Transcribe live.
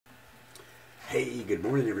Hey, good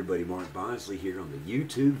morning everybody. Mark Bosley here on the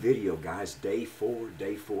YouTube video, guys. Day four,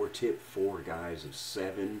 tip 4, guys, of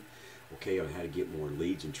 7. Okay, on how to get more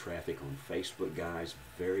leads and traffic on Facebook, guys.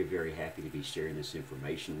 Very, very happy to be sharing this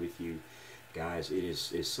information with you. Guys,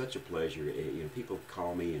 it's such a pleasure. People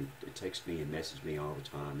call me and text me and message me all the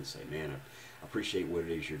time and say, man, I appreciate what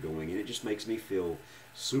it is you're doing. And it just makes me feel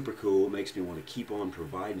super cool. It makes me want to keep on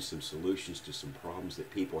providing some solutions to some problems that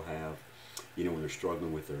people have, when they're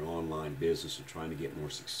struggling with their online business and trying to get more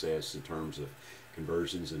success in terms of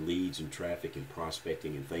conversions and leads and traffic and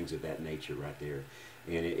prospecting and things of that nature right there.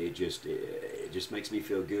 And it just makes me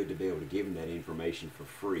feel good to be able to give them that information for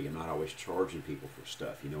free. I'm not always charging people for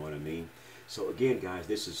stuff, you know what I mean? So again, guys,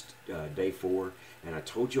 this is day 4, and I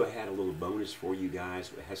told you I had a little bonus for you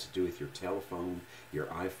guys. It has to do with your telephone, your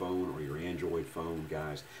iPhone, or your Android phone,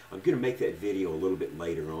 guys. I'm going to make that video a little bit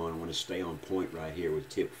later on. I want to stay on point right here with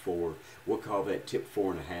tip 4. We'll call that tip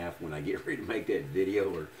 4.5 when I get ready to make that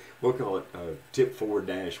video, or we'll call it tip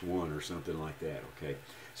 4-1 or something like that, okay?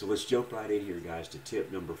 So let's jump right in here, guys, to tip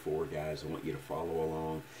number 4, guys. I want you to follow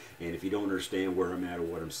along. And if you don't understand where I'm at or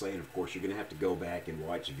what I'm saying, of course, you're going to have to go back and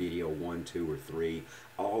watch video 1, 2, or 3.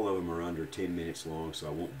 All of them are under 10 minutes long, so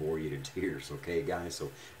I won't bore you to tears, okay, guys? So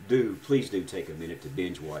please do take a minute to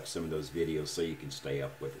binge watch some of those videos so you can stay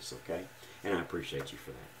up with us, okay? And I appreciate you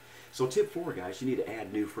for that. So tip 4, guys, you need to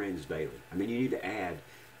add new friends daily. I mean, you need to add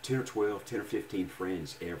 10 or 12, 10 or 15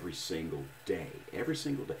 friends every single day. Every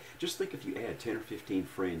single day. Just think if you add 10 or 15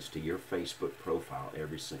 friends to your Facebook profile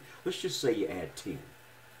let's just say you add 10.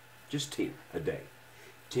 Just 10 a day.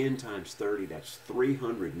 10 times 30, that's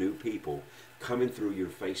 300 new people coming through your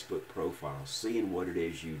Facebook profile, seeing what it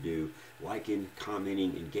is you do, liking,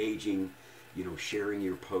 commenting, engaging, sharing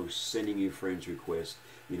your posts, sending you friends requests,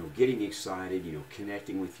 getting excited,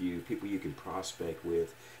 connecting with you, people you can prospect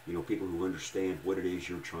with, people who understand what it is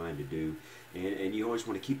you're trying to do. And you always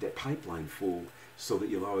want to keep that pipeline full so that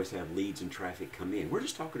you'll always have leads and traffic come in. We're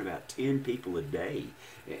just talking about 10 people a day.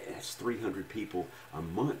 That's 300 people a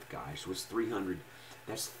month, guys. So it's 300,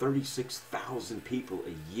 that's 36,000 people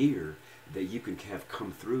a year that you can have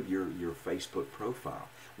come through your Facebook profile.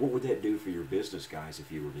 What would that do for your business, guys,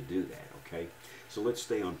 if you were to do that, okay? So let's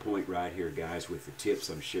stay on point right here, guys, with the tips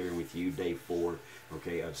I'm sharing with you, day 4,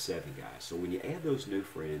 okay, of 7, guys. So when you add those new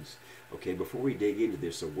friends, okay, before we dig into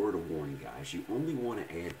this, a word of warning, guys. You only want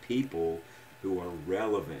to add people who are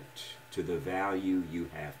relevant to the value you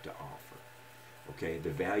have to offer, okay?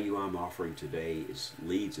 The value I'm offering today is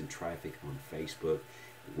leads and traffic on Facebook.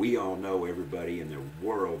 We all know, everybody in the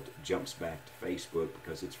world jumps back to Facebook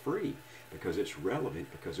because it's free, because it's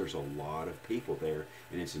relevant, because there's a lot of people there,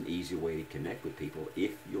 and it's an easy way to connect with people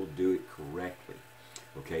if you'll do it correctly.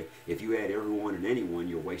 Okay, if you add everyone and anyone,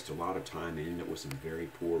 you'll waste a lot of time and end up with some very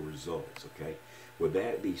poor results. Okay, with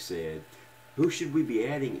that being said, who should we be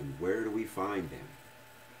adding and where do we find them?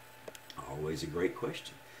 Always a great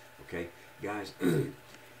question. Okay, guys,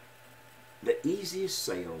 the easiest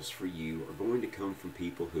sales for you are going to come from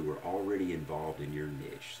people who are already involved in your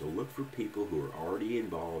niche. So look for people who are already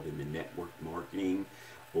involved in the network marketing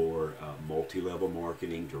or multi-level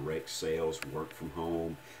marketing, direct sales, work from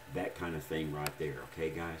home, that kind of thing right there. Okay,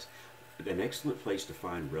 guys? An excellent place to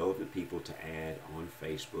find relevant people to add on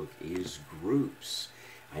Facebook is groups.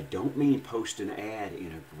 I don't mean post an ad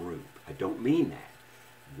in a group. I don't mean that.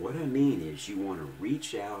 What I mean is you want to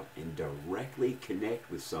reach out and directly connect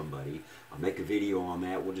with somebody. I'll make a video on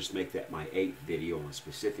that. We'll just make that my 8th video on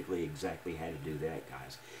specifically exactly how to do that,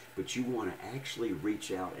 guys. But you want to actually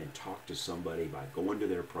reach out and talk to somebody by going to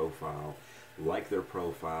their profile, like their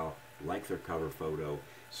cover photo,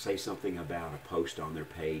 say something about a post on their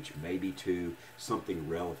page, maybe something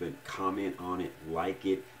relevant, comment on it, like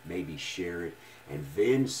it, maybe share it, and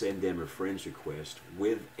then send them a friend's request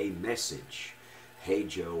with a message. Hey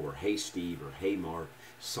Joe, or hey Steve, or hey Mark,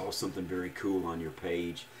 saw something very cool on your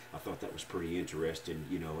page. I thought that was pretty interesting,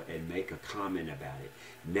 and make a comment about it.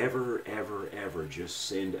 Never, ever, ever just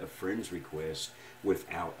send a friend's request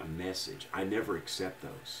without a message. I never accept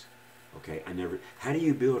those. Okay, how do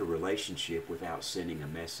you build a relationship without sending a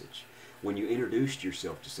message? When you introduce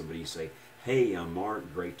yourself to somebody, you say, hey, I'm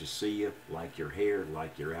Mark, great to see you, like your hair,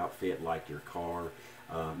 like your outfit, like your car.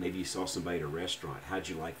 Maybe you saw somebody at a restaurant. How'd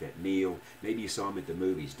you like that meal? Maybe you saw them at the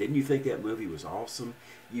movies. Didn't you think that movie was awesome?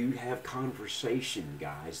 You have conversation,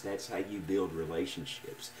 guys. That's how you build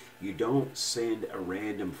relationships. You don't send a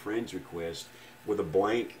random friend's request with a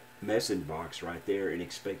blank message box right there and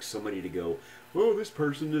expect somebody to go, oh, this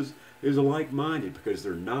person is a like-minded, because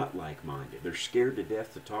they're not like-minded. They're scared to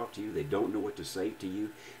death to talk to you. They don't know what to say to you.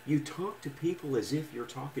 You talk to people as if you're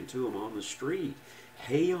talking to them on the street.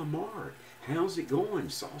 Hey, I'm Mark. How's it going?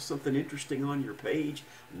 Saw something interesting on your page.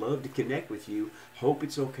 Love to connect with you. Hope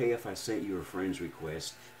it's okay if I sent you a friend's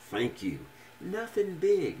request. Thank you. Nothing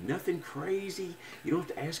big, nothing crazy. You don't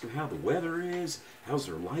have to ask them how the weather is, how's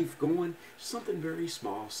their life going. Something very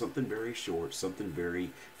small, something very short, something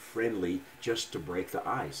very friendly, just to break the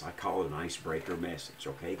ice. I call it an icebreaker message,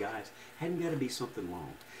 okay guys? Hadn't got to be something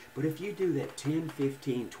long. But if you do that 10,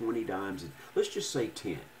 15, 20 times, let's just say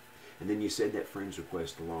 10, and then you send that friend's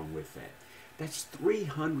request along with that. That's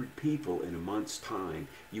 300 people in a month's time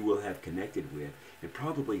you will have connected with, and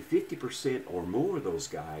probably 50% or more of those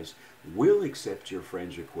guys will accept your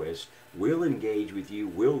friend's request, will engage with you,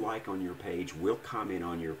 will like on your page, will comment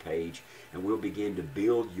on your page, and will begin to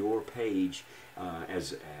build your page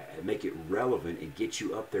make it relevant and get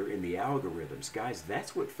you up there in the algorithms. Guys,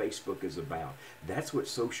 that's what Facebook is about. That's what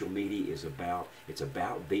social media is about. It's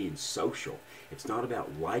about being social. It's not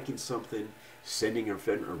about liking something, sending a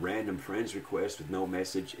random friend's request with no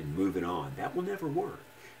message and moving on. That will never work.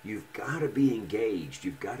 You've got to be engaged.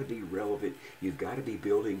 You've got to be relevant. You've got to be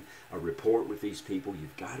building a rapport with these people.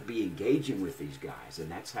 You've got to be engaging with these guys. And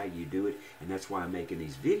that's how you do it. And that's why I'm making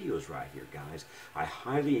these videos right here, guys. I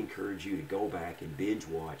highly encourage you to go back and binge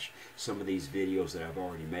watch some of these videos that I've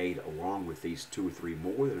already made, along with these 2 or 3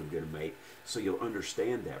 more that I'm going to make, so you'll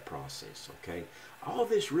understand that process, okay? All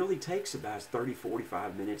this really takes about 30,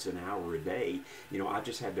 45 minutes, an hour a day. You know, I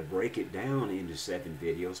just had to break it down into 7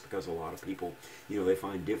 videos because a lot of people, you know, they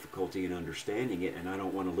find difficulty in understanding it, and I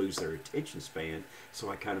don't want to lose their attention span, so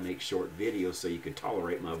I kind of make short videos so you can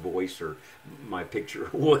tolerate my voice or my picture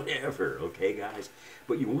or whatever, okay, guys?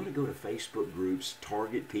 But you want to go to Facebook groups,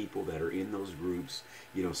 target people that are in those groups,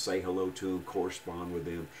 you know, say hello to them, correspond with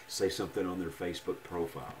them, say something on their Facebook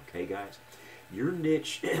profile, okay, guys? Your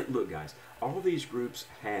niche, look guys, all these groups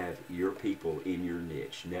have your people in your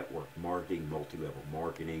niche: network marketing, multi-level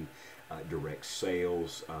marketing, direct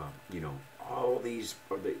sales, you know, all these,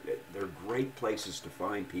 they're great places to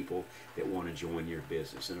find people that want to join your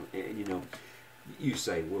business. And you know, you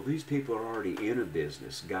say, well, these people are already in a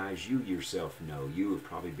business. Guys, you yourself know, you have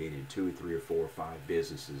probably been in 2 or 3 or 4 or 5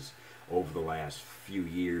 businesses over the last few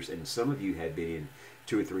years, and some of you have been in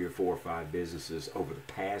 2 or 3 or 4 or 5 businesses over the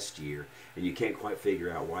past year, and you can't quite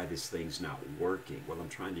figure out why this thing's not working. Well, I'm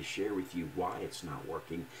trying to share with you why it's not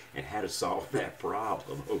working and how to solve that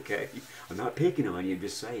problem, okay? I'm not picking on you, I'm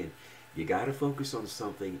just saying, you got to focus on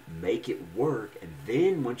something, make it work, and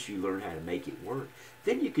then once you learn how to make it work,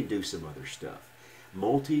 then you can do some other stuff.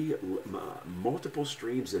 Multiple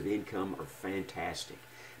streams of income are fantastic,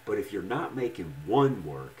 but if you're not making one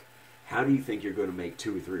work, how do you think you're going to make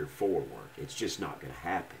 2 or 3 or 4 work? It's just not going to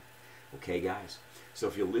happen. Okay, guys? So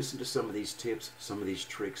if you listen to some of these tips, some of these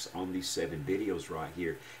tricks on these 7 videos right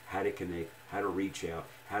here, how to connect, how to reach out,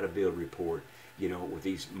 how to build rapport, you know, with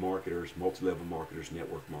these marketers, multi-level marketers,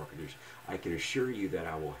 network marketers, I can assure you that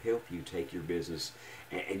I will help you take your business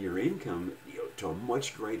and your income, you know, to a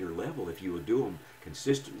much greater level if you will do them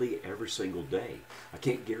consistently every single day. I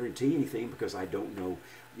can't guarantee anything because I don't know,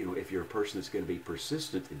 you know, if you're a person that's going to be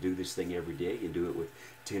persistent and do this thing every day and do it with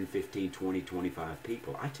 10, 15, 20, 25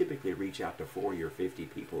 people. I typically reach out to 40 or 50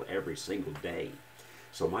 people every single day.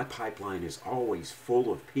 So my pipeline is always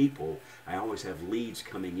full of people. I always have leads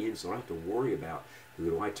coming in, so I don't have to worry about who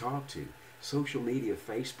do I talk to. Social media,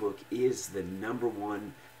 Facebook is the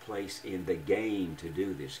 #1 place in the game to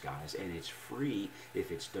do this, guys, and it's free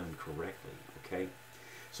if it's done correctly, okay?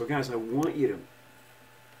 So guys, I want you to,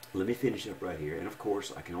 let me finish up right here, and of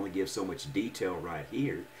course I can only give so much detail right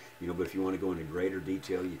here, you know, but if you want to go into greater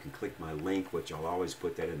detail, you can click my link, which I'll always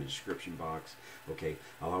put that in the description box, okay?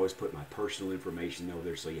 I'll always put my personal information over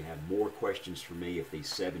there so you have more questions for me if these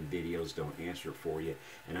 7 videos don't answer it for you,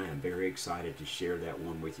 and I am very excited to share that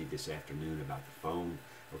one with you this afternoon about the phone,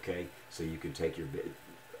 okay? So you can take your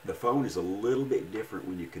the phone is a little bit different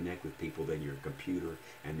when you connect with people than your computer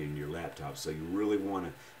and then your laptop. So you really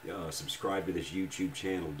want to subscribe to this YouTube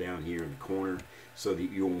channel down here in the corner so that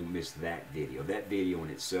you won't miss that video. That video in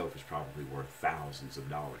itself is probably worth thousands of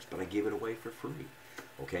dollars, but I give it away for free.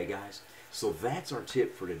 Okay, guys? So that's our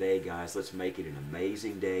tip for today, guys. Let's make it an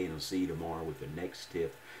amazing day, and I'll see you tomorrow with the next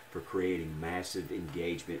tip for creating massive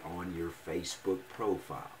engagement on your Facebook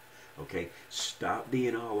profile. Okay, stop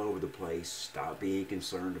being all over the place. Stop being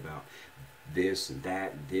concerned about this and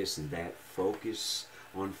that and this and that. Focus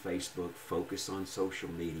on Facebook. Focus on social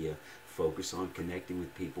media. Focus on connecting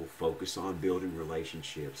with people. Focus on building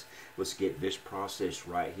relationships. Let's get this process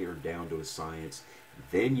right here down to a science.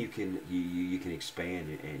 Then you can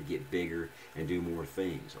expand and get bigger and do more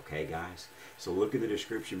things. Okay, guys? So look in the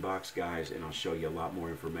description box, guys, and I'll show you a lot more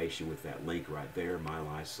information with that link right there. My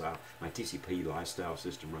lifestyle, my TCP lifestyle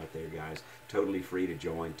system right there, guys. Totally free to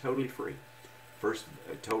join. Totally free. First,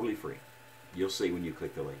 totally free. You'll see when you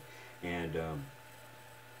click the link. And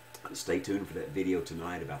stay tuned for that video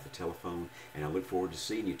tonight about the telephone, and I look forward to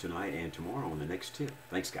seeing you tonight and tomorrow on the next tip.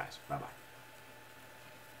 Thanks, guys. Bye-bye.